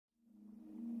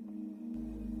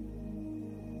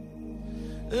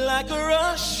like a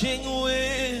rushing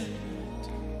wind,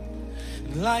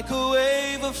 like a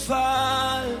wave of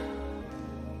fire,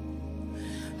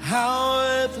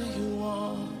 however you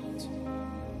want,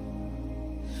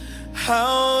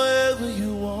 however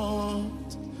you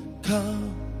want,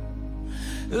 come,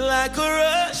 like a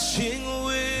rushing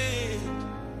wind,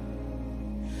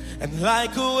 and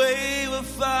like a wave of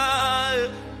fire,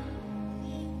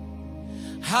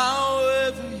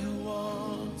 however you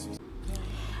want.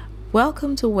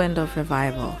 Welcome to Wind of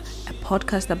Revival, a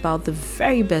podcast about the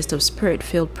very best of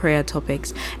spirit-filled prayer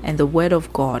topics and the Word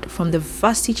of God from the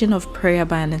vast teaching of prayer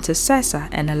by an intercessor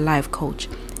and a life coach,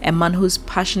 a man who's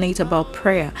passionate about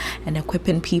prayer and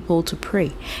equipping people to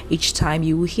pray. Each time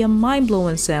you will hear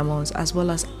mind-blowing sermons as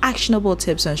well as actionable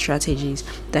tips and strategies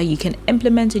that you can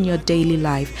implement in your daily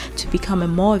life to become a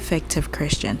more effective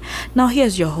Christian. Now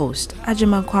here's your host,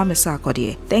 Ajiman Kwame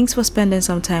Sarkodie. Thanks for spending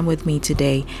some time with me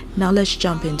today. Now let's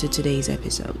jump into today's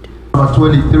episode. Number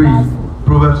 23,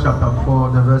 Proverbs chapter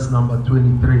 4, the verse number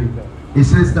 23. It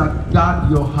says that guard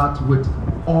your heart with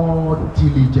all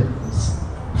diligence,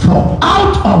 for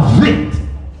out of it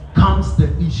comes the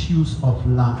issues of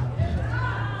life.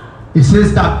 It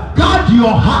says that guard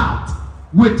your heart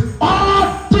with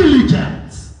all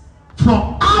diligence,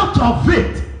 for out of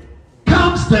it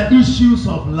comes the issues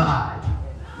of life.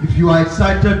 If you are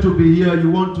excited to be here, you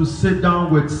want to sit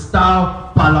down with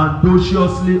style,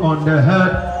 palandociously on the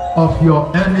head of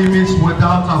your enemies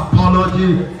without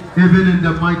apology, even in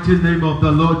the mighty name of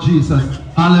the Lord Jesus.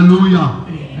 Hallelujah.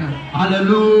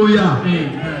 Hallelujah.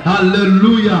 Amen.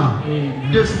 Hallelujah.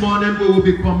 Amen. This morning we will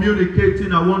be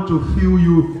communicating. I want to feel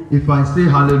you. If I say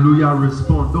hallelujah,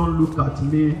 respond. Don't look at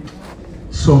me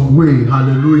some way.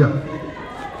 Hallelujah.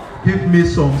 Give me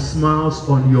some smiles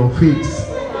on your face.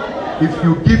 If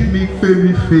you give me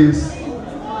baby face,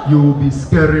 you will be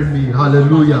scaring me.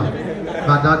 Hallelujah.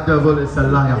 But that devil is a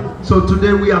liar. So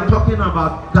today we are talking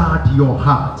about guard your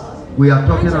heart. We are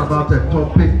talking about a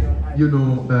topic,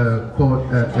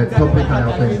 called a topic I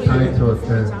have entitled,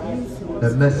 a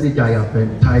message I have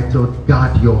entitled,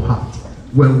 guard your heart.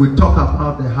 When we talk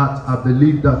about the heart, I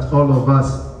believe that all of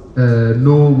us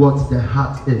know what the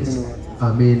heart is.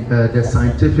 I mean, the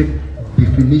scientific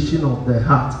definition of the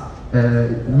heart.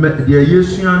 The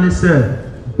Yeshuani said,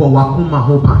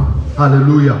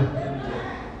 hallelujah.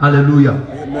 Hallelujah.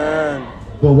 Amen.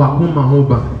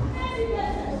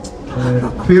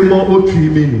 Femo otri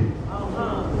meaning.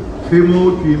 Femo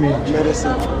otri meaning.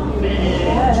 Medicine.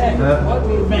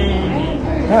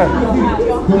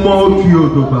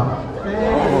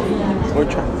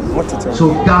 So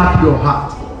guard your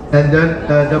heart. And then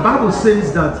the Bible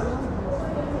says that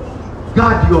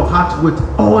guard your heart with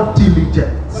all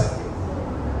diligence.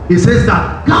 It says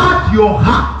that guard your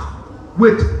heart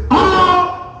with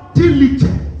all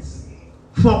diligence,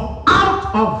 for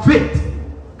out of it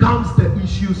comes the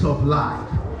issues of life.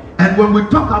 And when we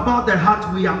talk about the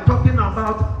heart, we are talking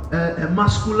about a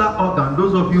muscular organ.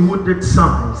 Those of you who did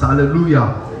science,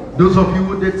 hallelujah. Those of you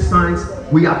who did science,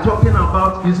 we are talking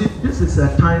about, you see, this is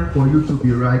a time for you to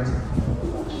be writing.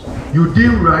 You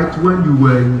didn't write when you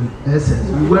were in essence.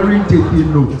 You weren't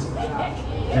taking notes.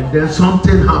 And then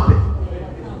something happened.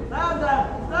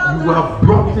 You are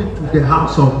brought into the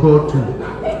house of God too.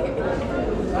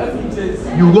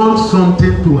 You want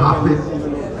something to happen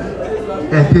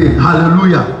again.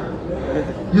 Hallelujah.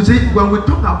 You see, when we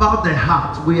talk about the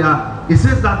heart, it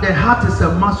says that the heart is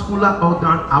a muscular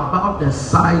organ about the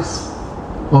size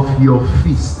of your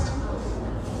fist.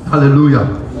 Hallelujah.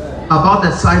 About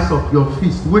the size of your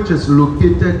fist, which is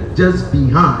located just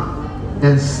behind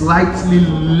and slightly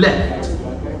left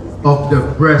of the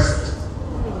breast.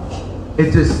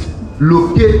 It is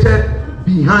located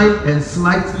behind and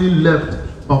slightly left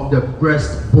of the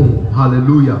breastbone.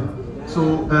 Hallelujah.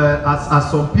 So as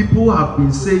some people have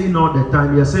been saying all the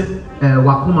time, you say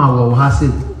wakuma wa hase.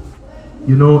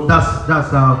 You know,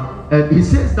 that's how. And he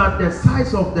says that the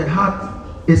size of the heart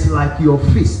is like your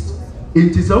fist.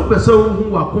 It is a person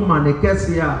who wakuma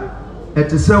nekesia.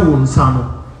 It is a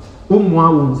wunsano.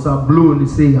 Wunsa blow ni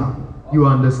say ya. You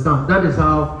understand? That is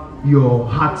how your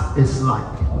heart is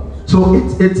like. So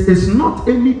it's not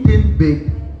anything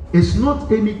big. It's not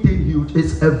anything huge.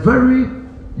 It's a very,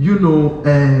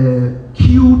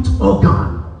 cute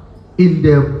organ in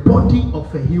the body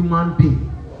of a human being.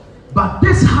 But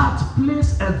this heart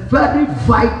plays a very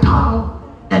vital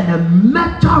and a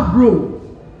major role.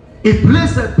 It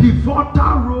plays a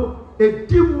pivotal role. A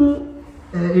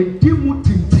dimu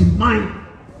tintimai.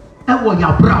 Ewo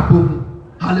ya brabo.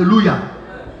 Hallelujah.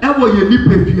 Ewo ye ni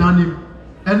pepianim.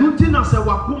 Enutina se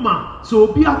wakuma. So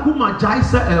obi akuma jai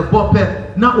se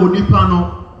bope na onipa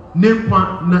no. Ne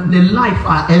life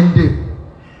are ending.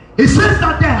 It says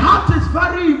that the heart is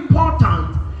very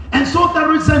important. And so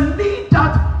there is a need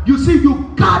that, you see,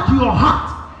 you guard your heart.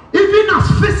 Even as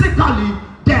physically,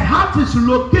 the heart is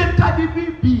located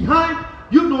even behind,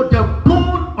 you know, the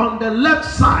bone on the left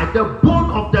side, the bone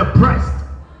of the breast.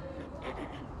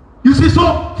 You see,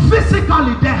 so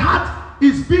physically, the heart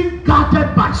is being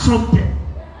guarded by something.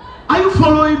 Are you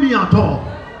following me at all?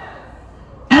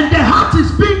 And the heart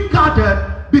is being guarded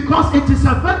because it is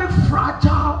a very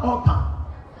fragile organ.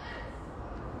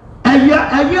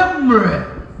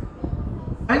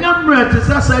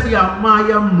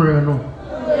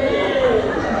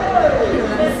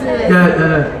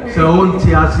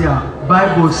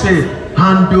 Bible says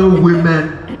handle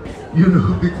women, you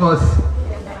know, because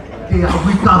they are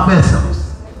weaker vessels.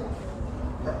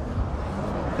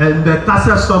 And the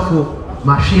Tasha Sopho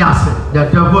Mashiach said, the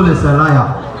devil is a liar.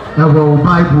 The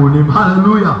Bible name,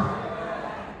 hallelujah.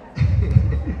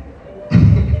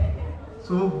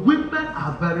 So women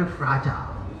are very fragile.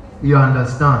 You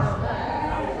understand?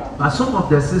 But some of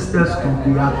the sisters could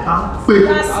be attacked.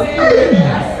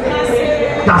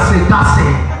 That's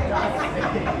it.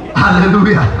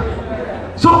 Hallelujah.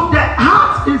 So the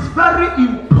heart is very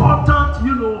important,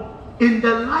 you know, in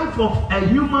the life of a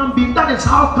human being. That is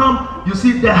how come, you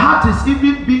see, the heart is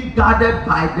even being guarded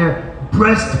by the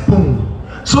breastbone,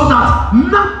 so that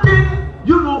nothing,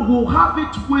 you know, will have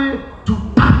its way to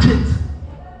touch it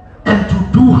and to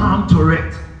do harm to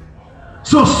it.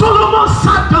 So Solomon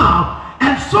sat down,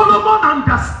 and Solomon,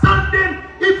 understanding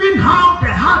even how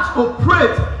the heart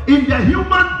operates in the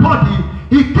human body,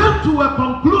 he came to a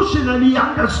conclusion, and he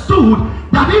understood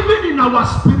that even in our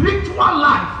spiritual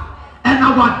life and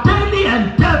our daily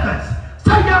endeavors,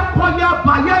 there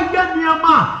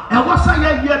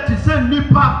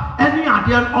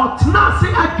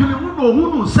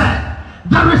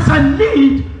is a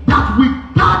need that we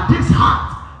guard this heart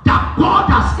that God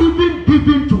has even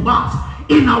given to us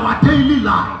in our daily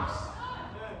lives.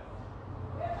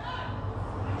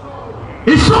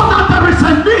 It's so that there is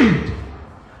a need,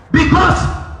 because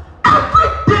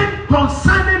everything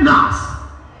concerning us,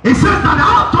 it says that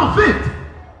out of it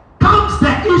comes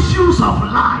the issues of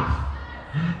life.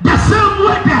 The same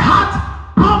way the heart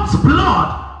pumps blood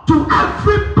to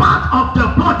every part of the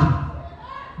body,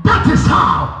 that is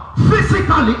how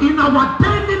physically in our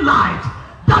daily lives,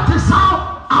 that is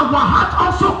how our heart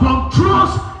also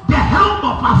controls the helm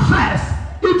of affairs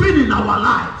even in our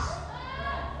lives.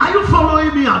 Are you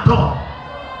following me at all?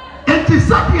 It is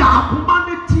said the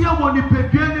humanity when you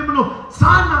begin, you know,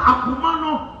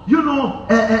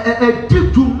 a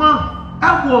dituma.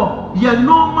 Your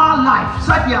normal life,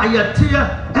 said ya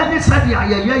tear, and it said ya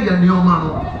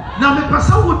normal. Now, the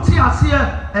person would tear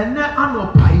here and then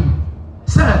anopai.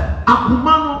 Sir,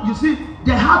 Akumano, you see,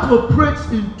 the heart operates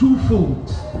in two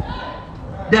folds.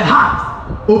 The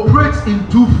heart operates in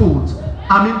two folds.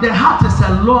 I mean, the heart is a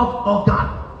love organ.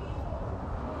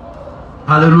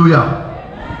 Hallelujah.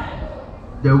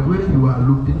 The way you are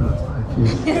looking at my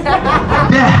face.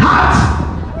 The heart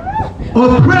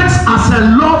operates as a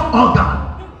love organ,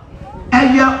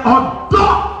 and your other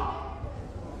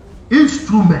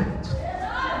instrument.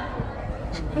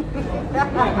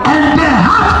 And the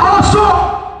heart also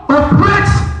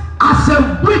operates as a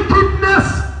wickedness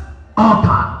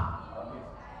organ.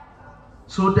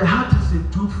 So the heart is in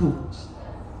two folds.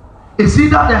 It's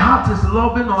either the heart is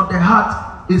loving or the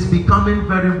heart is becoming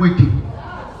very wicked.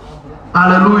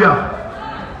 Hallelujah.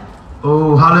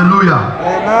 Oh, hallelujah.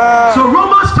 Amen. So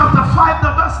Romans chapter 5,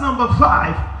 the verse number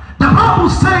 5, the Bible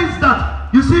says that,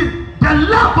 you see, the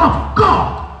love of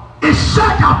God is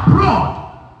shed abroad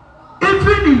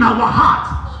even in our heart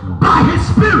by his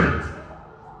Spirit.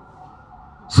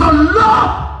 So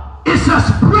love is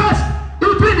expressed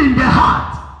even in the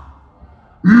heart.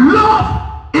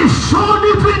 Love is shown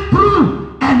even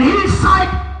through and inside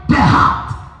the heart.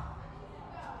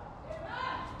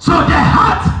 So the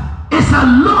heart is a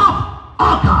love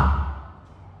organ.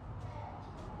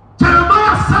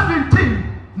 Jeremiah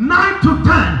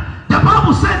 17:9-10, the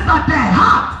Bible says that the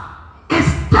heart is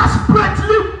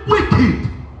desperately wicked.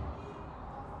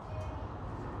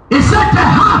 It said the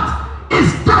heart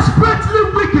is desperately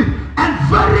wicked and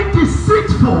very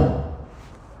deceitful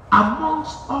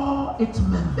amongst all its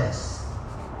members.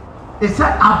 It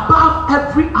said above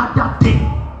every other thing,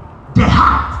 the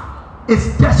heart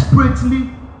is desperately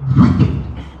wicked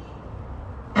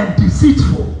and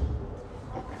deceitful.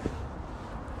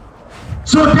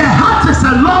 So the heart is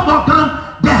a love organ.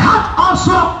 The heart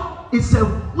also is a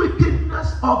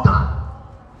wickedness organ.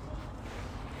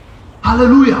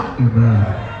 Hallelujah. Amen.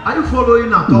 Are you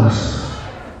following at all? Yes.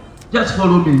 Just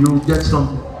follow me, you'll get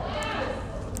something.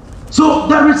 So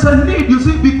there is a need, you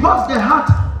see, because the heart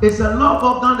is a love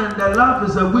organ and the love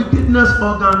is a wickedness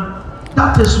organ.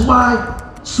 That is why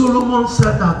Solomon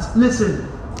said that, listen,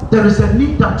 there is a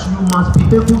need that you must be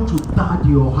able to guard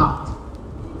your heart.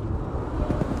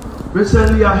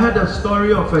 Recently, I heard a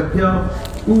story of a girl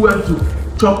who went to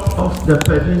chop off the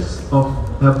penis of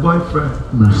her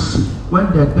boyfriend. Mercy. When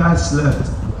the guy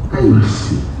slept,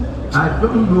 Mercy. I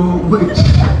don't know which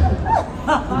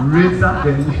razor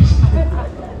the least.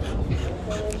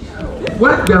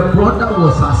 When the brother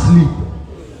was asleep,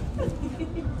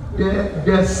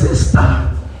 the sister,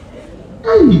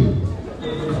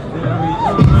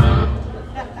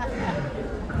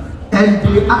 and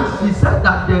she said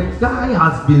that the guy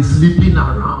has been sleeping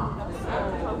around.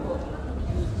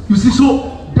 You see,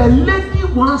 so the lady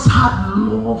once had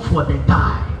love for the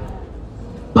guy,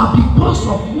 but because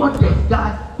of what the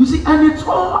guy, you see, and it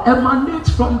all emanates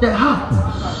from the heart.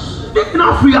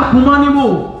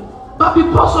 But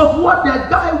because of what the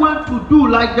guy went to do,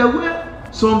 like the way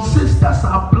some sisters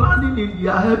are planning in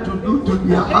their head to do to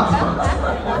their husbands.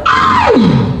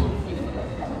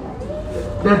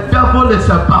 The devil is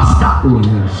a bastard. Oh,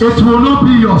 yes. It will not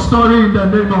be your story in the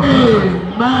name of Jesus.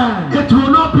 Amen. It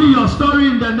will not be your story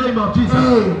in the name of Jesus.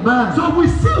 Amen. So we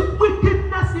see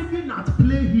wickedness even at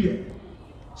play here.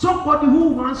 Somebody who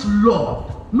once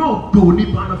loved, no Tony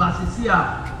Barnabas is here,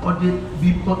 or the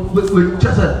with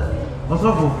Chester.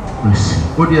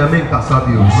 Hallelujah.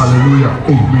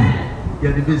 Amen.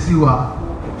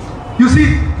 You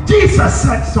see, Jesus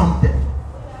said something.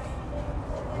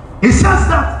 He says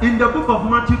that in the book of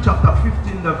Matthew chapter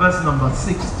 15, the verse number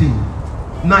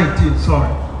 19,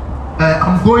 sorry.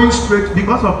 I'm going straight,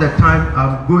 because of the time,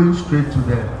 I'm going straight to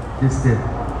this thing.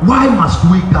 Why must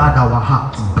we guard our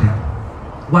heart? Okay.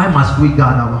 Why must we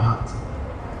guard our heart?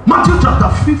 Matthew chapter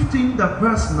 15, the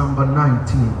verse number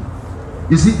 19.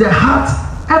 You see, the heart,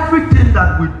 everything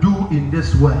that we do in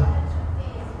this world,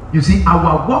 you see,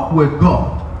 our walk with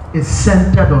God is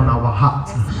centered on our heart.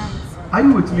 Are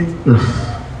you with me?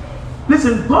 Yes.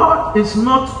 Listen, God is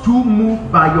not too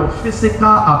moved by your physical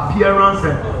appearance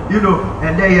and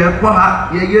and then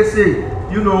you say,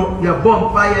 you're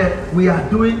born fire, we are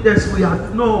doing this,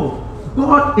 no.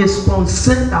 God is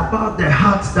concerned about the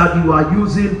heart that you are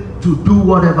using to do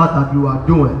whatever that you are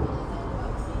doing.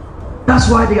 That's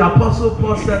why the Apostle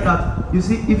Paul said that, you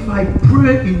see, if I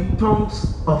pray in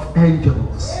tongues of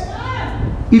angels,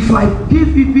 if I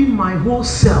give even my whole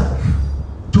self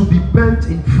to be burnt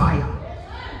in fire,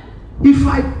 if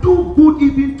I do good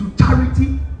even to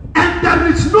charity, and there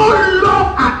is no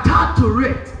love attached to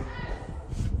it,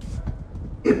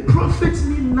 it profits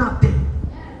me nothing.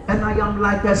 And I am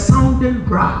like a sounding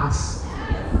brass.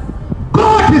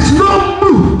 God is not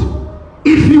moved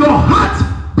if your heart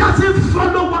doesn't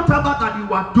follow whatever that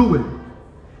you are doing.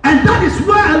 And that is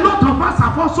where a lot of us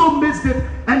have also missed it.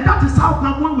 And that is how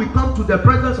come when we come to the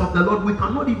presence of the Lord, we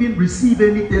cannot even receive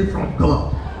anything from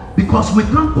God, because we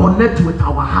can't connect with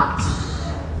our hearts.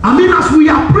 I mean, as we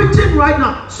are preaching right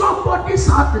now, somebody's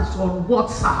heart is on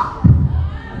WhatsApp.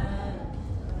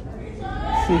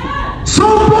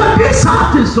 Somebody's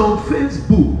heart is on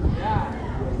Facebook.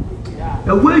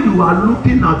 The way you are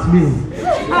looking at me,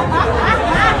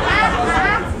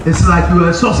 it's like you are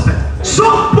a suspect.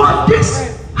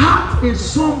 Somebody's heart is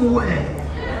somewhere.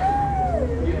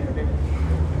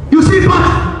 You see,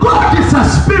 but God is a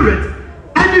spirit.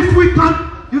 And if we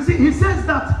can, you see, he says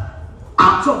that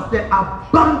out of the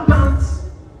abundance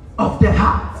of the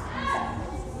heart.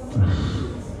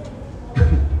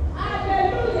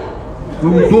 We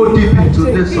will go deep into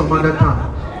this some other time.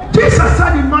 Jesus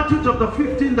said in Matthew chapter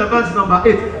 15, the verse number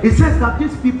 8, he says that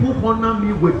these people honor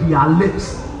me with their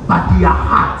lips, but their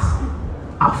hearts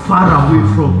are far away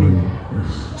from me.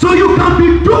 So you can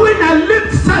be doing a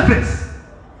lip service,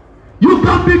 you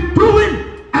can be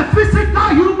doing a physical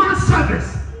human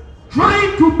service,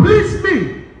 trying to please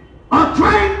me or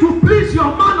trying to please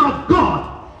your man of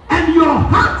God, and your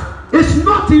heart is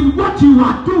not in what you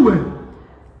are doing.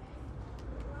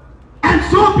 And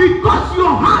so because your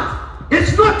heart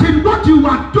is not in what you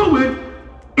are doing,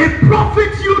 it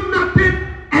profits you nothing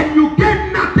and you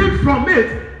get nothing from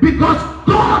it, because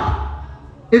God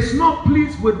is not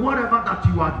pleased with whatever that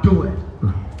you are doing.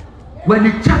 When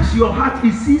he checks your heart,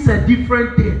 he sees a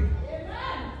different thing.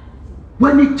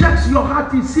 When he checks your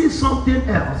heart, he sees something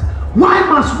else. Why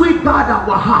must we guard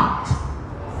our heart?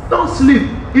 Don't sleep.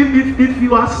 If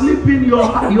you are sleeping, your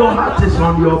heart is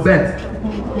on your bed.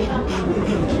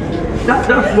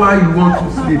 That's why you want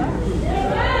to sleep.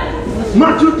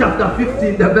 Matthew chapter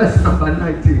 15, the verse number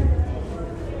 19.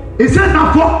 It says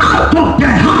that for out of the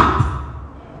heart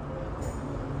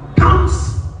comes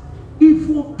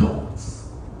evil thoughts.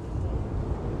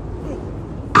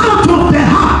 Out of the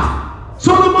heart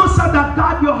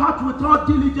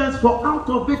diligence, for out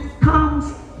of it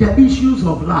comes the issues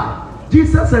of life.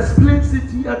 Jesus explains it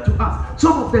here to us.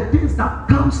 Some of the things that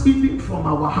comes even from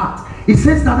our heart. He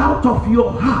says that out of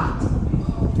your heart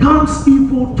comes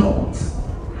evil thoughts.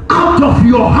 Out of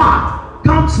your heart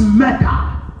comes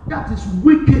murder. That is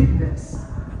wickedness.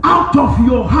 Out of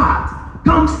your heart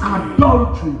comes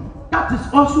adultery. That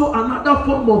is also another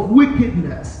form of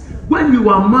wickedness. When you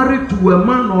are married to a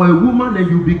man or a woman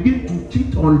and you begin to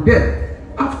cheat on them,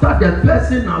 after the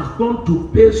person has gone to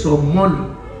pay some money,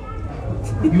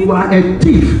 you are a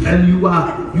thief, and you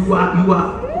are.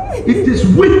 It is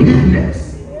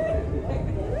wickedness.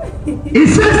 It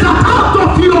says that out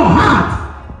of your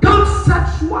heart comes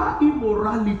sexual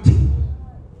immorality.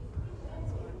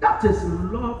 That is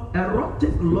love,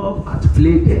 erotic love at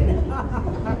play there.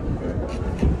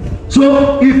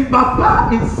 So if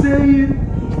Papa is saying,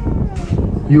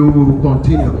 you will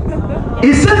continue.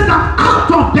 It says that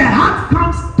out of the heart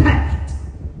comes theft.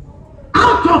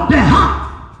 Out of the heart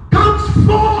comes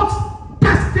false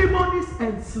testimonies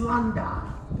and slander.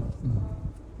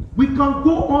 We can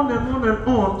go on and on and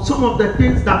on. Some of the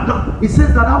things that come. It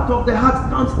says that out of the heart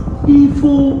comes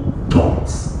evil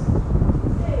thoughts.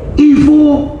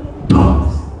 Evil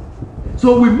thoughts.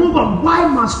 So we move on. Why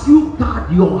must you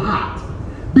guard your heart?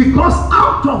 Because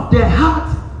out of the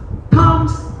heart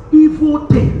comes evil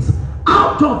things.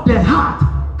 Out of the heart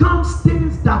comes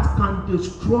things that can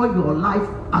destroy your life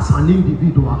as an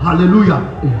individual. Hallelujah.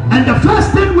 Mm-hmm. And the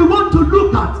first thing we want to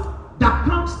look at that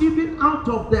comes even out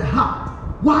of the heart,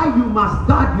 why you must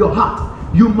guard your heart.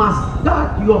 You must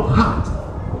guard your heart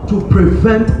to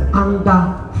prevent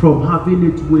anger from having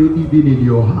its way even in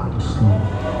your heart.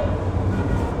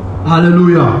 Mm-hmm.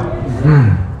 Hallelujah.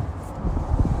 Mm-hmm.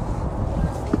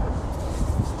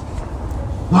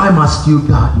 Why must you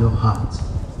guard your heart?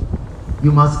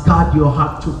 You must guard your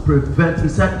heart to prevent. He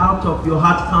said out of your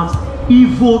heart comes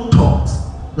evil thoughts.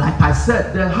 Like I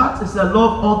said, the heart is a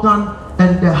love organ,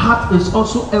 and the heart is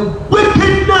also a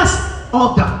wickedness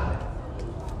organ.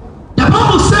 The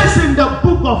Bible says in the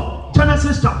book of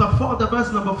Genesis chapter 4, the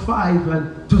verse number 5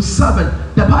 and to 7,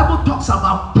 the Bible talks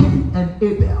about Cain and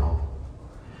Abel.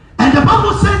 And the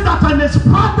Bible says that when his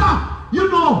brother,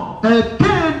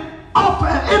 Cain,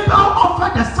 Abel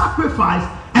offered a sacrifice,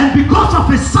 and because of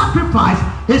his sacrifice,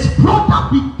 his brother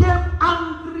became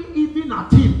angry even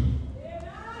at him.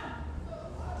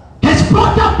 His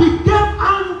brother became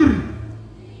angry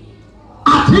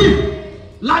at him,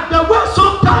 like the way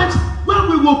sometimes when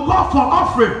we will call for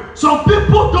offering, some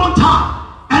people don't have,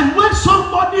 and when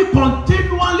somebody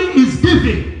continually is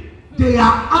giving, they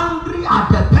are angry at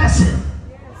the person.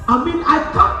 I mean, I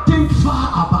can't think far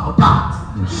about that.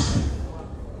 Yes.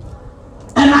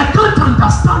 And I can't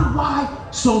understand why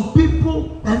some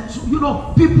people, and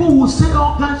people will say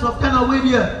all kinds of things away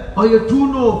there, or you do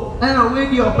know, and away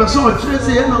there, or person or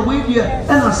say, and away there,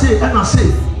 and I say.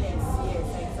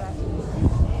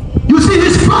 You see,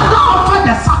 his brother offered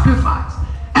a sacrifice,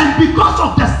 and because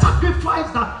of the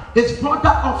sacrifice that his brother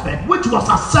offered, which was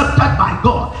accepted by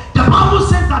God, the Bible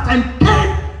says that, and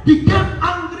Cain became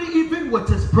angry even with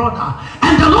his brother.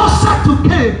 And the Lord said to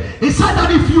Cain, he said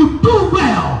that if you do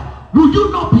well, will you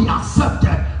not be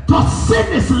accepted? For sin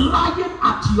is lying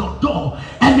at your door,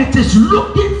 and it is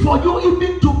looking for you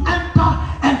even to enter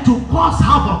and to cause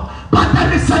havoc. But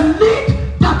there is a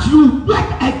need that you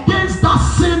work against that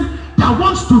sin that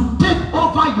wants to take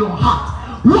over your heart.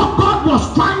 What God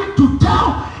was trying to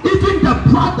tell even the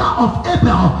brother of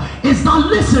Abel is that,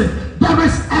 listen, there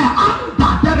is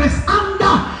anger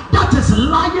that is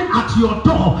lying at your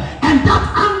door, and that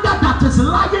anger that is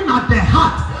lying at the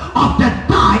heart of the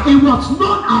guy, it was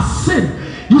known as sin.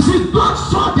 You see, God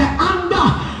saw the anger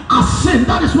as sin.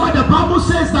 That is why the Bible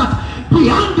says that be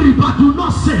angry but do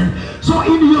not sin. So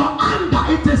in your anger,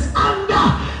 it is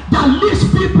anger that leads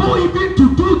people even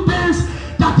to do things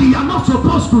that they are not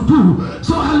supposed to do.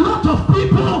 So a lot of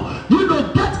people,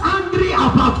 get angry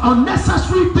about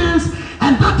unnecessary things,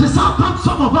 and that is how come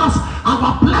some of us,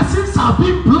 our blessings are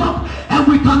being blocked, and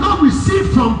we cannot receive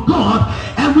from God,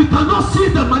 and we cannot see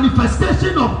the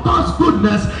manifestation of God's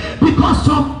goodness, because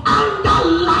some anger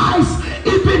lies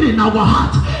even in our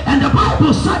heart. And the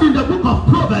Bible said in the book of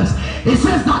Proverbs, it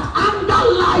says that anger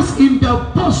lies in the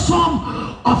bosom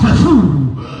of a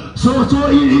fool. So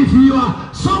if you are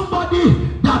somebody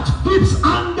that keeps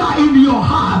anger in your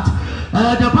heart,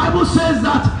 the Bible says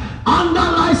that anger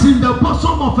lies in the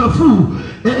bosom of a fool.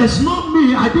 It's not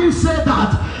me, I didn't say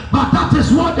that, but that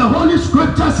is what the Holy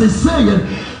Scriptures is saying.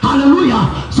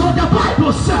 Hallelujah. So the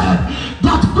Bible said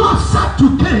that God said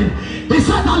to Cain, he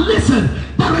said that, listen,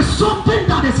 there is something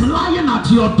that is lying at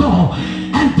your door,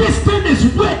 and this thing is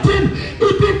waiting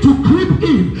even to creep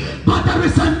in. But there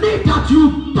is a need that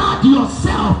you guard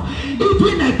yourself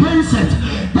even against it.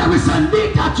 There is a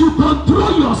need that you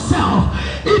control yourself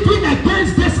even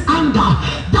against this anger.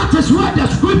 That is where the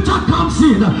scripture comes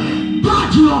in.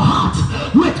 Guard your heart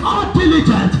with all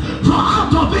diligence, for out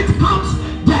of it comes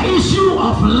the issue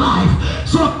of life.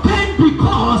 So Cain,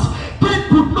 because Cain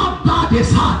could not guard his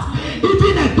heart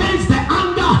even against the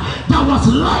anger that was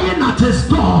lying at his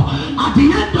door, at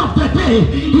the end of the day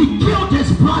he killed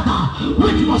his brother,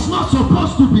 which was not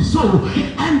supposed to be so.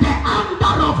 And the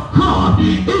anger of God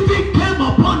even came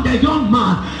upon the young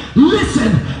man.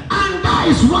 Listen, anger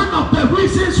is one of the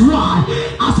reasons why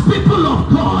as people of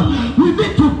God we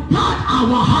need to guard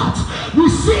our hearts. We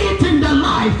see it in the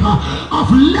life of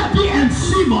Levi and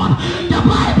Simon. The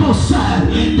Bible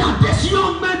said that this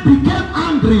young man became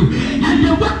angry and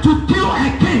they went to kill a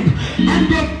king, and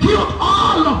they killed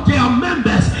all of their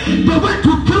members. They went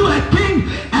to kill a king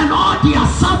and all their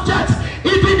subjects,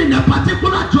 even in a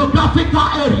particular geographical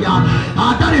area.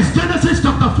 That is Genesis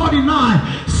chapter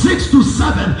 49, 6 to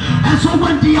 7. And so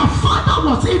when their father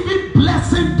was even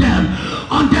blessing them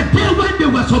on the day when they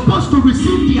were supposed to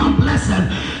receive their blessing,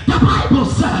 the Bible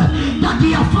said that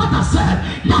their father said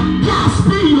that cast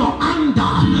be your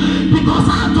anger, because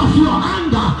out of your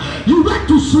anger you went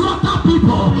to slaughter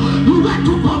people, you went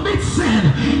to commit sin.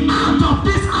 Out of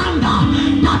this anger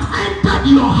that entered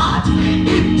your heart,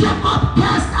 if Jacob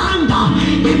cast anger,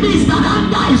 it means that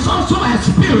anger is also a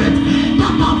spirit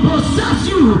that can possess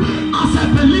you as a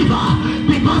believer,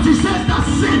 because he says that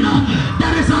sin,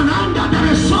 there is an anger, there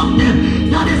is something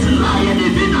that is lying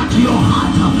even at your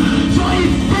heart. So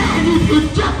if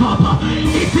Jacob,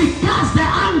 if he cast the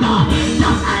anger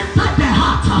that entered the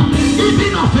heart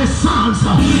even of his sons,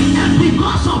 and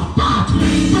because of that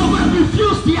they will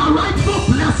refuse their rightful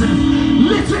blessing.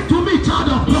 Listen to me, child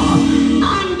of God.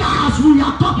 Anger, as we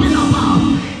are talking about,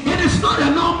 it is not a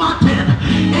normal thing.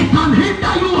 It can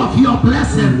hinder you of your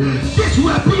blessing. These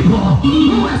were people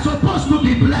who were supposed to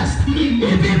be blessed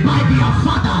even by their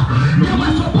father. They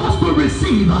were supposed to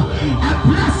receive a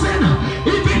blessing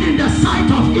even in the sight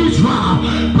of Israel,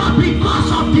 but because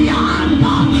of their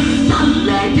anger that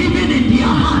laid even in their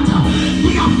heart,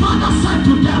 their father said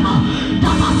to them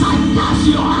that as I curse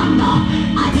your anger,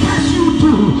 I curse you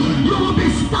too. You will be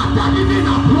scattered even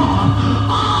abroad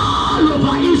all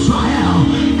over Israel,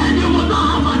 and you will not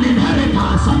have an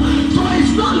inheritance. So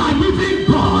it's not like even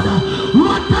God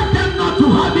wanted them not to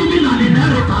have even an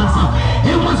inheritance.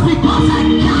 It was because a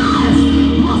curse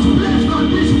was placed on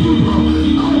these people.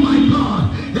 Oh my God.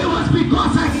 It was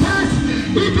because a curse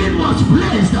even was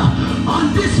placed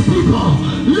on these people.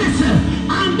 Listen,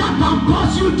 anger can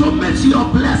cause you to miss your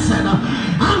blessing.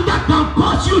 Anger can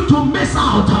cause you to miss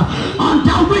out on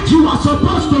that which you are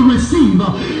supposed to receive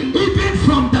even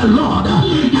from the Lord.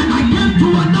 And I came to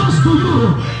announce to you,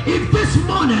 if this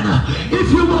morning,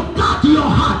 if you will guard your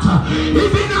heart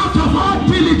even out of all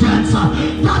diligence,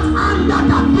 that anger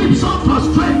that keeps on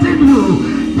frustrating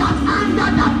you, that anger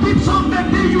that keeps on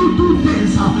making you do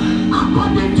things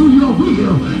according to your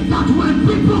will, that when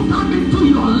people come into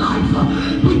your life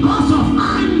because of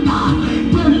anger,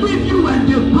 they leave you and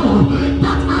they go,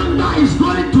 that anger is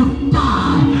going to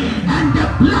die, and the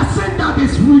blessing that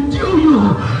is with you,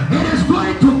 it is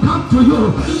going to come to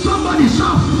you. Somebody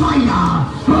shout fire,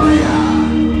 fire.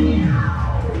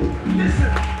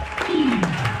 Listen.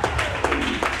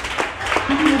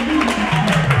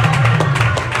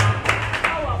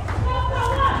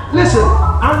 Listen,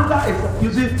 anger is,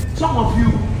 you see, some of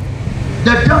you,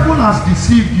 the devil has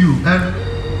deceived you, and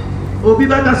Obi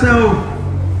better say, oh,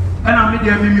 and I made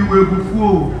the enemy will be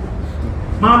fool.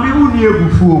 Mommy will near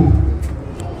fool.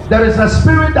 There is a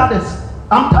spirit that is,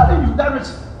 I'm telling you,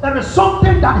 there is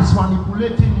something that is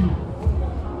manipulating you.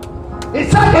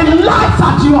 It's like it lies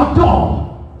at your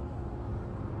door.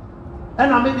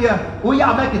 And I made the, oh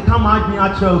yeah, make it come out me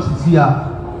at Chelsea here.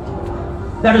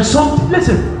 There is something,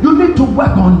 listen, you need to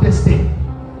work on this thing.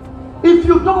 If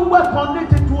you don't work on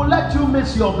it, it will let you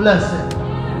miss your blessing.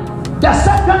 The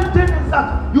second thing is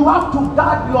that you have to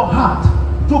guard your heart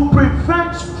to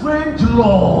prevent strange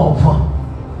love.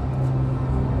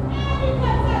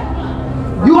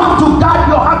 You have to guard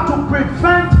your heart to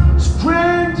prevent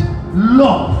strange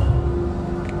love.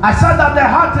 I said that the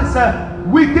heart is a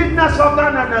wickedness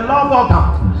organ and a love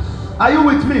organ. Are you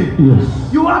with me?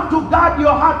 Yes. You have to guard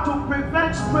your heart to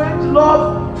prevent strange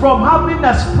love from having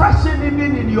expression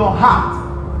even in your heart.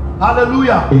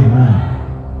 Hallelujah. Amen.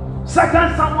 2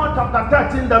 Samuel chapter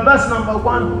 13, the verse number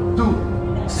 1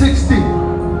 to 16.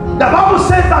 The Bible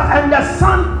says that, and the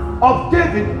son of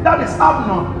David, that is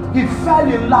Abner, he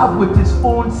fell in love with his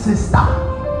own sister.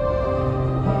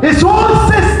 His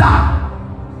own sister.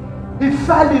 He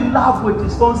fell in love with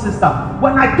his own sister.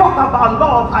 When I talk about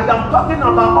love, I am talking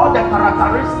about all the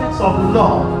characteristics of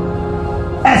love.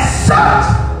 Except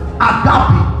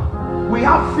agape. We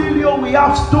have filial, we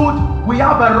have stood, we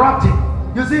have erotic.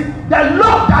 You see, the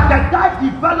love that the guy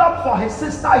developed for his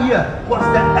sister here was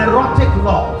the erotic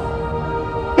love.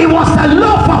 It was the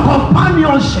love for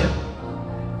companionship.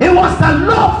 It was the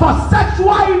love for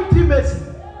sexual intimacy.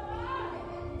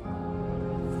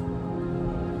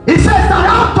 He says that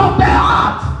out of the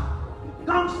heart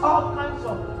comes all kinds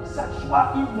of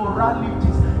sexual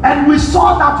immoralities. And we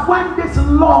saw that when this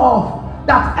love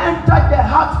that entered the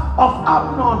heart of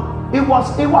Amnon, it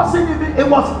was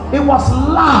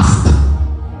lust.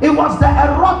 It was the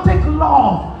erotic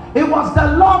love. It was the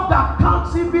love that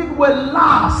comes even with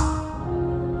lust.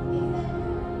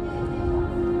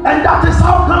 And that is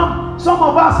how come some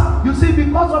of us, you see,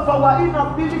 because of our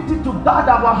inability to guard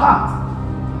our heart,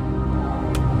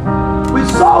 we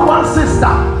saw one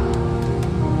sister,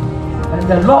 and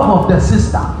the love of the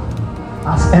sister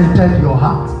has entered your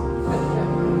heart.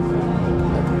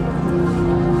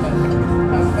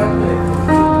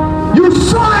 You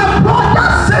saw a brother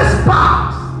 6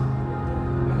 pounds.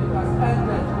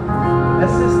 A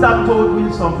sister told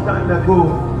me some time ago,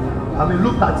 I mean,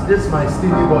 look at this, my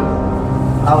skinny body.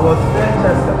 I was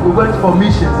there, we went for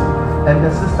missions, and the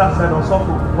sister said, also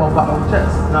for our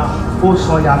chest. Now, oh,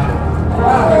 so yasha.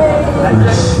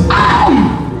 Hey!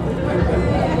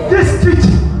 This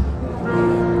teaching.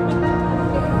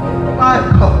 My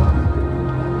God.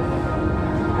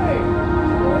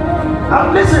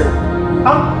 Listen,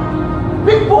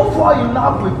 people fall in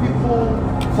love with people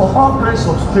for all kinds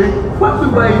of strange. When we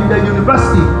were in the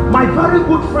university, my very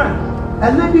good friend,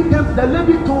 the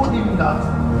lady told him that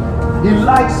he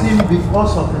likes him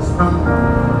because of his uncle.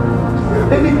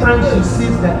 Anytime she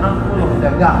sees the uncle of the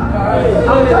guy,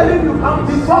 I'm telling you,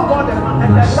 before God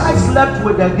and the guy slept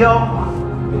with the girl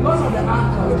because of the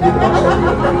uncle.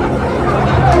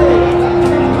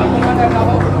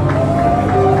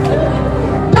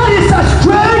 That is a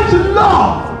strange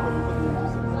love.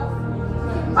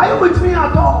 Are you with me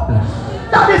at all?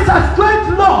 That is a strange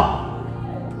love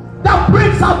that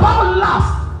brings about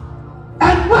lust.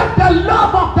 And when the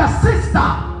love of the sister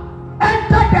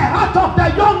entered the heart of the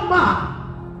young man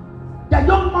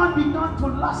began to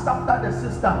lust after the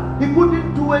sister. He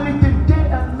couldn't do anything day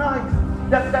and night.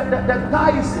 The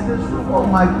guy is in his room. Oh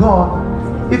my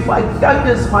God. If I get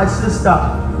this, my sister,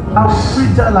 I'll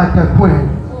treat her like a queen.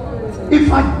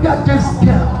 If I get this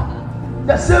girl,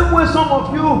 the same way some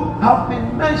of you have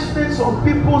been mentioning some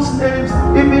people's names,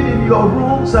 even in your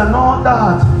rooms and all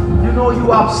that. You know,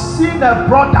 you have seen a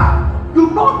brother. You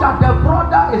know that the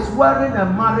brother is wearing a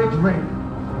marriage ring.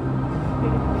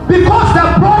 Because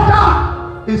the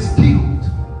brother is cute.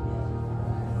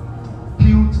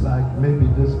 Cute like maybe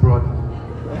this brother.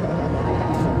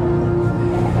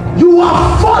 You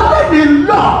are falling in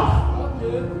love.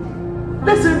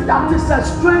 Listen, that is a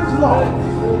strange love.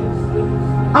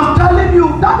 I'm telling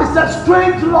you, that is a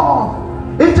strange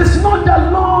love. It is not the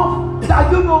love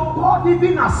that God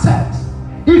even accepts.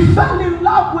 He fell in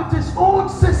love with his own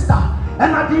sister.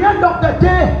 And at the end of the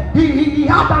day, he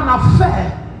had an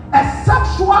affair. A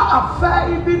sexual affair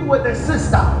even with a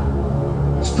sister.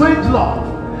 Strange love.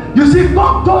 You see,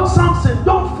 God told Samson,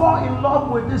 don't fall in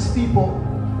love with these people.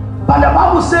 But the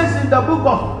Bible says in the book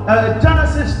of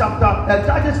Judges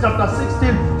chapter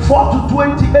 16, 4 to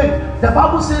 28, the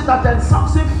Bible says that then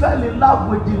Samson fell in love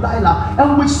with Delilah.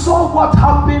 And we saw what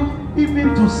happened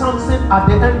even to Samson at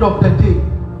the end of the day.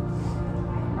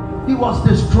 He was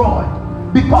destroyed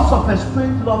because of a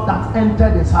strange love that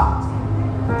entered his heart.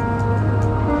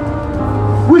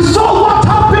 We saw what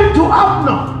happened to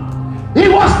Amnon. He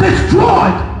was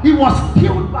destroyed. He was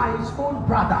killed by his own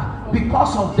brother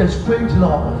because of the strange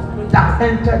love that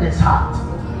entered his heart.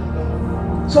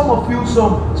 Some of you,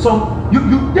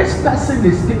 this person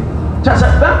is just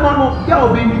a bad man.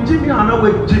 Girl, be Jimmy and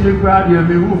with Jimmy Brady and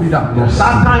me who be that.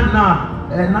 That time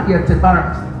now, not yet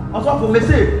embarrassed. Also for me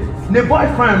say, the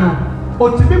boyfriend,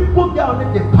 or to be put down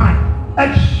in the pine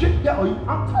and shit girl.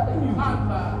 I'm telling you.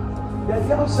 The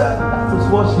girl said that is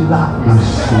what she likes.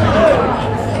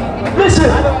 Listen,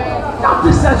 that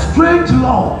is a strange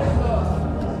love.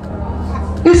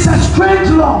 It's a strange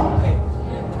love.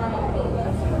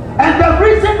 And the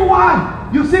reason why,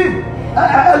 you see,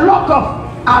 a lot of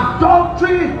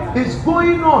adultery is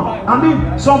going on. I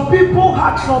mean, some people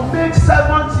had some maid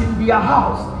servants in their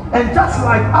house. And just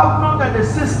like Amnon and the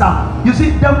sister, you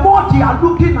see, the more they are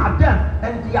looking at them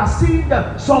and they are seeing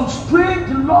them, some strange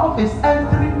love is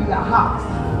entering their heart.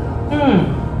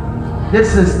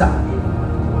 This sister.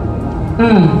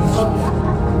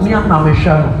 Me am na me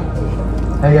hwa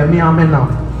no. Eh me am na.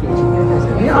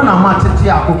 Me am na matete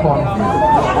akoko.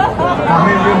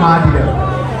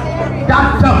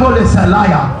 That devil is a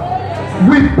liar.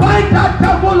 We bind that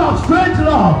devil of strange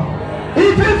love,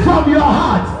 even from your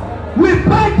heart. We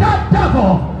bind that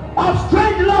devil of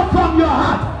strange love from your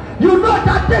heart. You know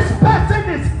that this person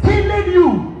is killing you,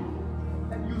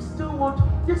 and you still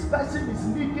want, this person is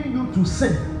leading you to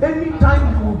sin.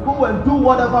 Anytime you will go and do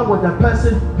whatever with the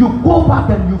person, you go back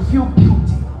and you feel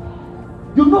guilty.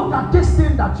 You know that this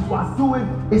thing that you are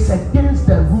doing is against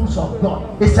the rules of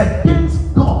God. It's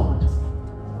against God.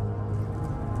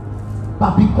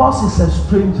 But because it's a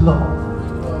strange love,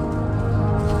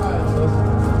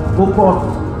 oh God,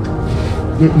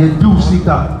 you do see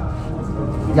that,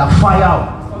 you fire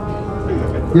out,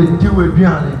 you do it,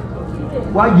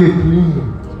 why you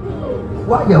cleaning,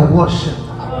 why you washing,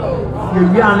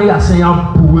 you are saying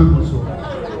I'm poor.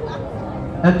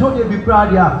 And don't you be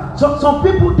proud, yeah. So some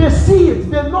people, they see it,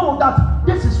 they know that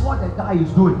this is what the guy is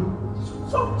doing.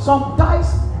 So some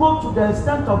guys go to the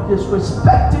extent of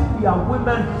disrespecting their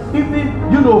women,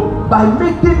 even, you know, by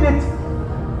making it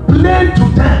plain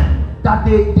to them that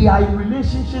they are in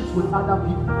relationships with other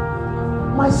people.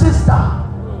 My sister,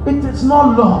 it is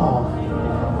not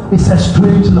love, it's a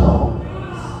strange love.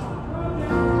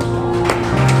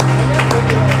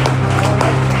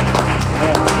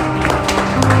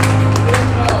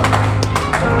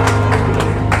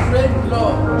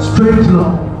 Strange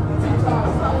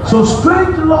love. So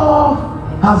strange love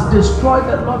has destroyed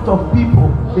a lot of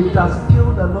people. It has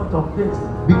killed a lot of things.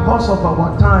 Because of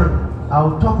our time,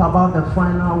 I'll talk about the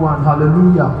final one.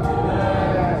 Hallelujah.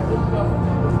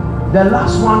 The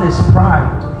last one is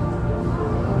pride.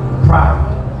 Pride.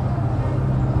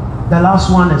 The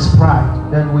last one is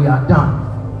pride. Then we are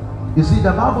done. You see,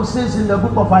 the Bible says in the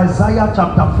book of Isaiah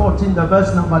chapter 14, the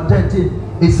verse number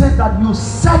 13, it says that you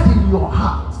said in your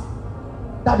heart,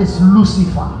 that is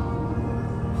Lucifer,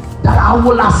 that I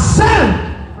will ascend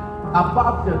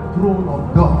above the throne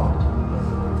of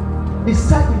God. He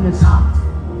said in his heart,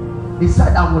 he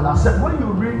said, I will ascend. When you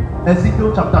read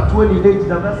Ezekiel chapter 28,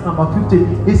 the verse number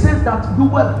 15, it says that you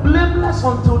were blameless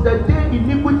until the day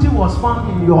iniquity was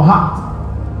found in your heart.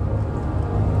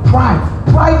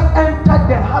 Pride entered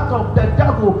the heart of the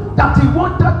devil, that he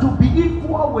wanted to be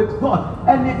equal with God,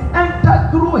 and it entered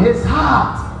through his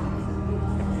heart.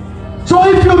 So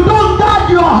if you don't guard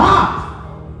your heart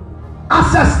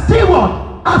as a steward,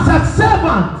 as a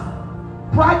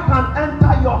servant, pride can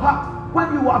enter your heart.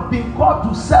 When you have been called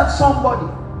to serve somebody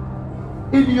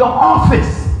in your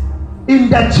office, in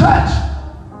the church,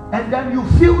 and then you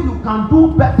feel you can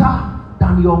do better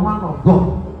than your man of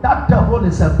God, that devil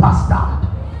is a bastard.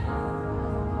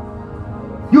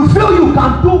 You feel you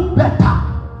can do better.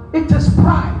 It is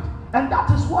pride, and that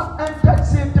is what entered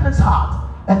Satan's heart.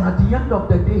 And at the end of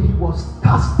the day, he was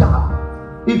cast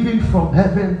down, even from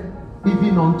heaven,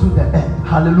 even unto the earth.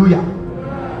 Hallelujah.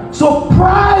 So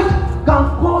pride can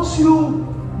cause you,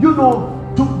 you know,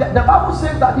 the Bible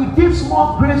says that he gives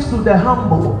more grace to the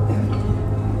humble,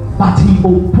 but he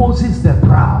opposes the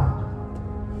proud.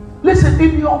 Listen,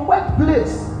 in your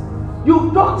workplace,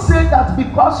 you don't say that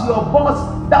because your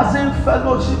boss doesn't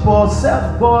fellowship or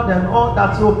serve God and all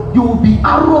that, so you will be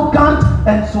arrogant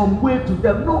and some way to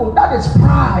them. No, that is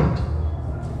pride.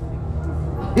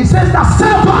 It says that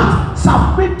servants,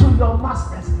 submit to your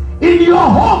masters. In your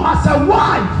home as a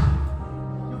wife,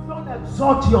 you don't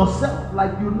exalt yourself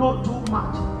like you know too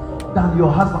much than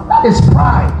your husband. That is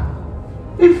pride.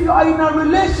 If you are in a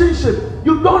relationship,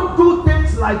 you don't do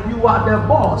things like you are the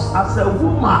boss as a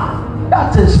woman.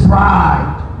 That is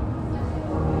pride.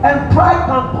 And pride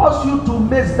can cause you to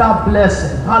miss that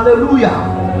blessing. Hallelujah.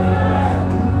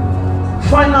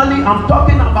 Finally, I'm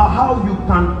talking about how you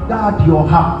can guard your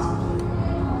heart.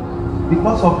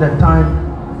 Because of the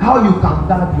time, how you can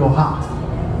guard your heart.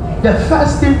 The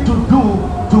first thing to do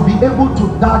to be able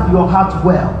to guard your heart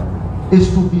well is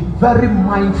to be very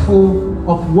mindful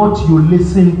of what you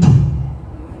listen to,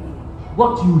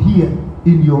 what you hear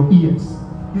in your ears.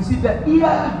 You see, the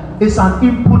ear is an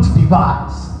input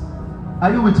device.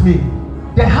 Are you with me?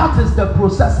 The heart is the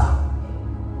processor.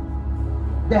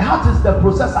 The heart is the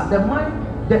processor. The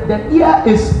mind, the ear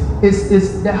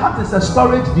is the heart is a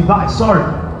storage device. Sorry.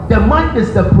 The mind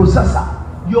is the processor.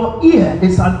 Your ear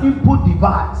is an input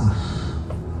device.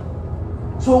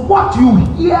 So what you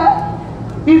hear,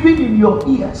 even in your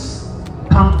ears,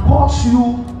 can cause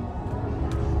you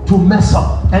to mess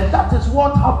up. And that is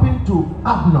what happened to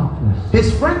Abner.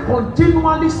 His friend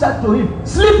continually said to him,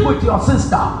 sleep with your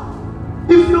sister.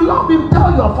 If you love him,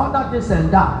 tell your father this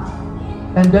and that,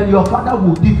 and then your father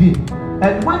will give in.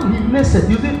 And when he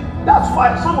listened, you see, that's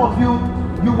why some of you,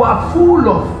 you are full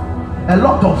of a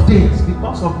lot of things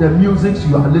because of the music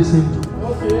you are listening to.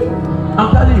 Okay.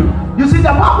 I'm telling you. You see,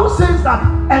 the Bible says that,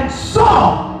 and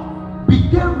Saul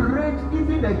became rage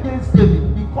even against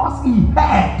David because he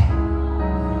heard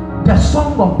the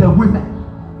song of the women.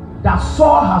 That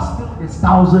Saul has killed his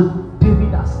 1,000,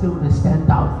 David has killed his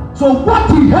 10,000. So what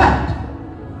he heard.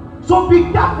 So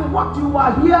be careful what you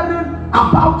are hearing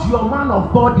about your man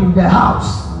of God in the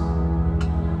house.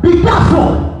 Be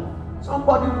careful.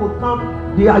 Somebody will come,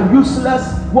 they are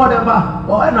useless, whatever.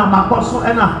 Or ena makoso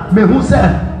ena mehu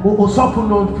say osofu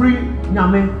no free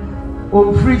nyame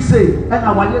on free say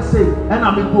ena waye say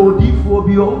ena me go odifo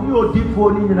bi o ni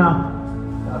odifo ni nyina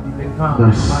that be become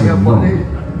my body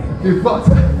because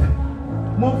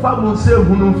Mofa say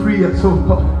no free so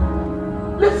God.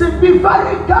 Listen, be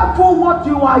very careful what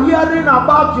you are hearing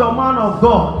about your man of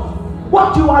God.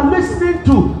 What you are listening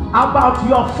to about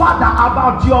your father,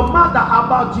 about your mother,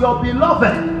 about your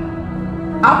beloved,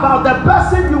 about the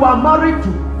person you are married to.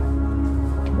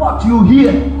 What you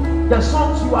hear, the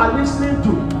songs you are listening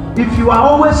to. If you are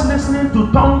always listening to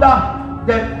thunder,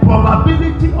 the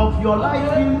probability of your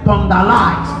life being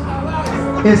thunderlight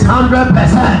is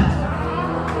 100%.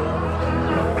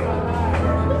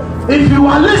 If you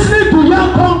are listening to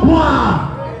Young Kongwa,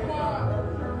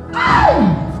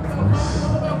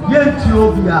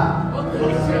 Ethiopia.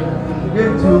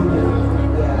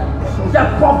 The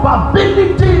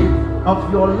probability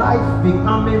of your life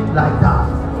becoming like that.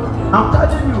 I'm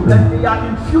telling you, that they are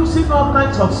infusing all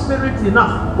kinds of spirits in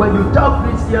us. When you tell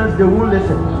Christians, they won't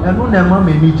listen.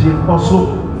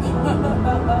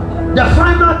 The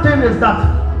final thing is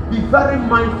that be very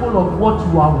mindful of what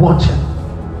you are watching.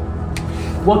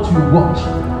 What you watch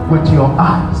with your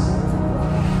eyes.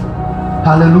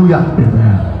 Hallelujah.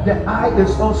 Amen. The eye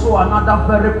is also another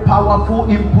very powerful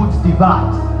input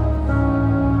device.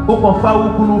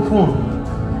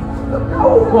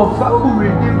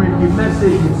 Read the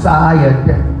message inside.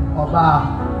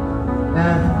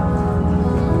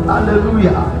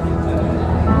 Hallelujah.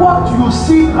 What you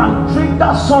see can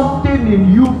trigger something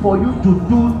in you for you to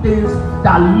do things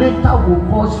that later will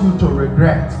cause you to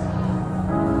regret.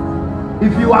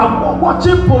 If you are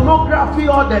watching pornography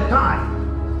all the time,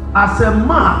 as a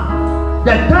man,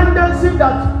 the tendency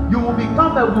that you will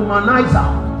become a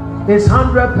womanizer is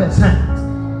 100%.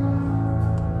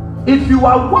 If you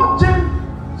are watching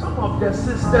some of the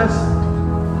sisters,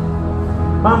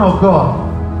 man of God,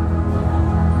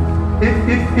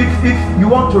 if you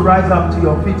want to rise up to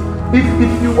your feet,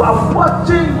 if you are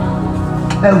watching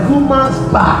a woman's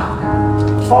back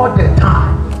all the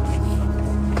time,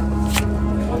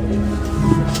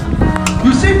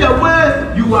 you see the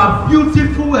way you are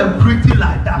beautiful and pretty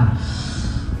like that.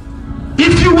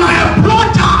 If you are a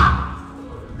brother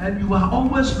and you are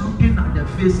always looking at the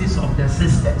faces of the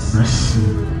sisters,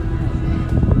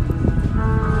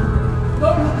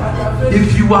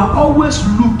 if you are always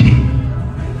looking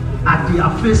at their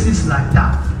faces like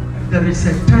that, there is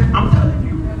a time, I'm telling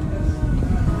you,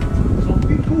 some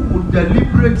people will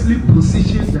deliberately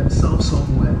position themselves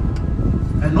somewhere,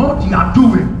 and all they are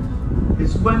doing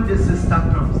is when the sister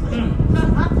comes,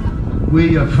 where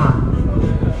you're fine,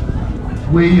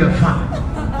 where you're fine,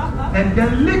 and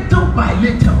then little by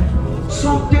little,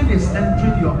 something is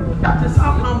entering your. That is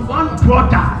how one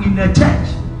brother in a church,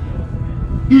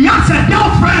 he has a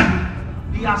girlfriend.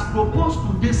 He has proposed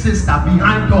to this sister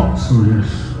behind doors. Oh, yes.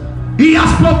 He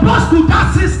has proposed to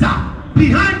that sister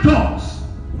behind doors.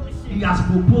 He has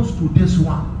proposed to this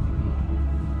one.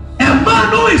 A man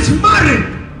who is married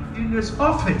in his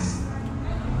office.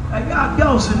 I got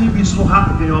girls who be so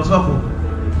happy in Osoko.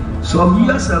 Some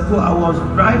years ago, I was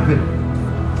driving.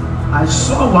 I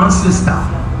saw one sister.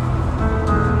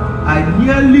 I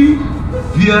nearly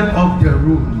veered off the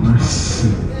road.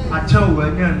 I tell you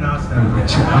again now,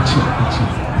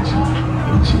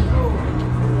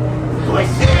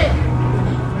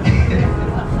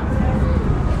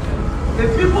 the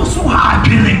people so hard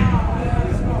killing.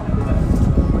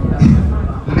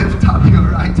 Lift up your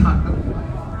right hand.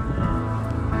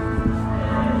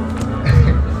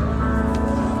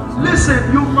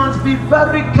 Listen, you must be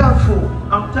very careful.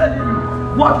 I'm telling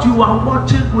you, what you are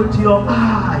watching with your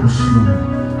eyes.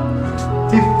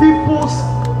 If people's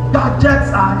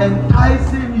gadgets are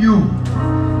enticing you,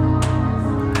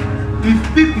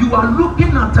 if you are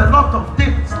looking at a lot of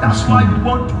things, that's why you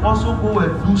want to also go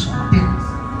and do some things.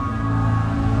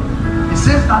 It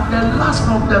says that the lust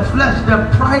of the flesh, the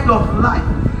pride of life,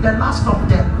 the lust of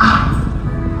the eye.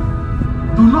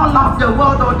 Do not love the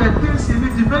world or the things in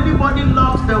it. If anybody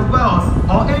loves the world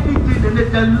or anything in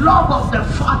it, the love of the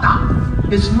Father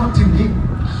is not in him.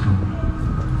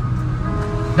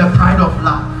 The pride of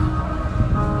life.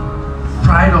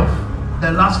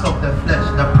 lust of the flesh,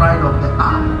 the pride of the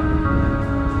eye.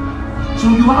 So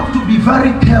you have to be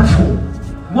very careful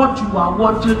what you are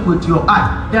watching with your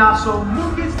eye. There are some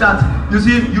movies that you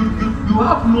see you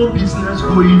have no business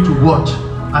going to watch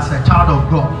as a child of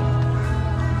God.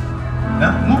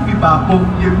 Movie babo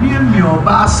me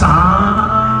obasa.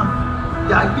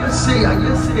 I say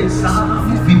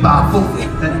movie babo,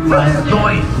 and you are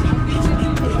enjoying.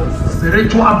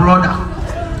 Spiritual brother,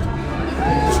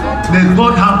 may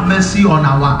God have mercy on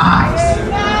our eyes.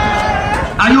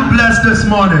 Are you blessed this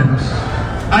morning?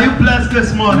 Are you blessed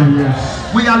this morning? Yes.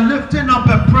 We are lifting up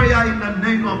a prayer in the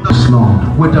name of the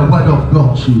Lord. with the word of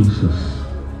God. Jesus.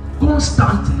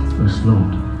 Constantly. Yes,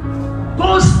 Lord.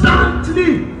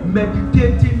 Constantly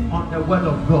meditating on the word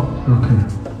of God. Okay.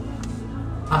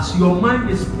 As your mind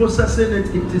is processing it,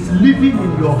 it is living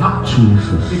in your heart.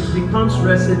 Jesus. It becomes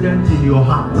resident in your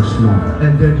heart. Yes, Lord.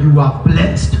 And then you are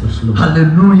blessed. Yes, Lord.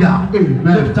 Hallelujah. Amen.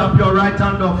 Lift up your right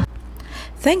hand up.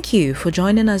 Thank you for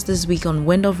joining us this week on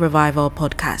Wind of Revival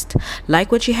podcast.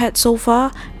 Like what you heard so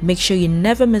far? Make sure you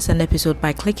never miss an episode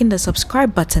by clicking the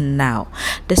subscribe button now.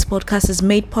 This podcast is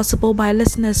made possible by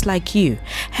listeners like you.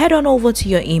 Head on over to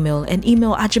your email and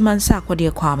email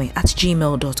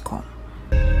ajimansakwadiokwame@gmail.com.